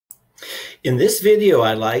In this video,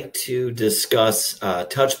 I'd like to discuss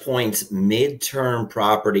Touchpoint's midterm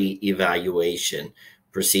property evaluation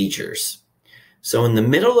procedures. So in the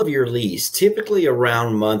middle of your lease, typically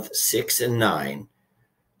around month 6 and 9,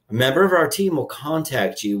 a member of our team will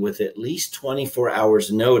contact you with at least 24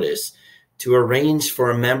 hours notice to arrange for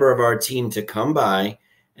a member of our team to come by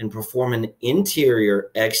and perform an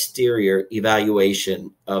interior-exterior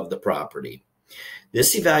evaluation of the property.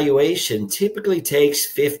 This evaluation typically takes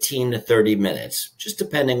 15 to 30 minutes, just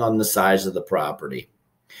depending on the size of the property.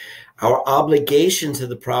 Our obligation to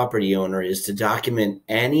the property owner is to document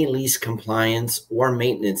any lease compliance or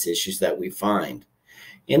maintenance issues that we find.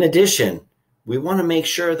 In addition, we want to make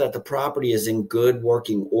sure that the property is in good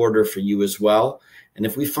working order for you as well. And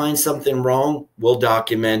if we find something wrong, we'll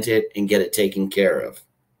document it and get it taken care of.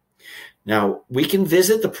 Now, we can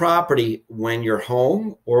visit the property when you're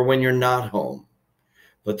home or when you're not home.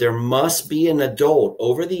 But there must be an adult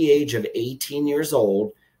over the age of 18 years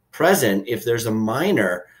old present if there's a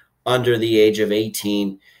minor under the age of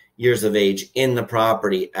 18 years of age in the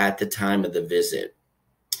property at the time of the visit.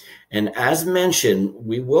 And as mentioned,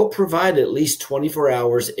 we will provide at least 24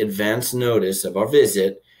 hours advance notice of our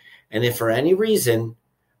visit. And if for any reason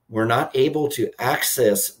we're not able to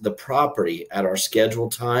access the property at our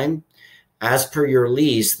scheduled time, as per your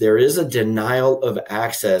lease, there is a denial of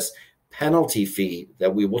access penalty fee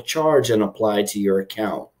that we will charge and apply to your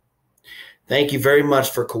account. Thank you very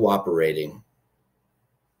much for cooperating.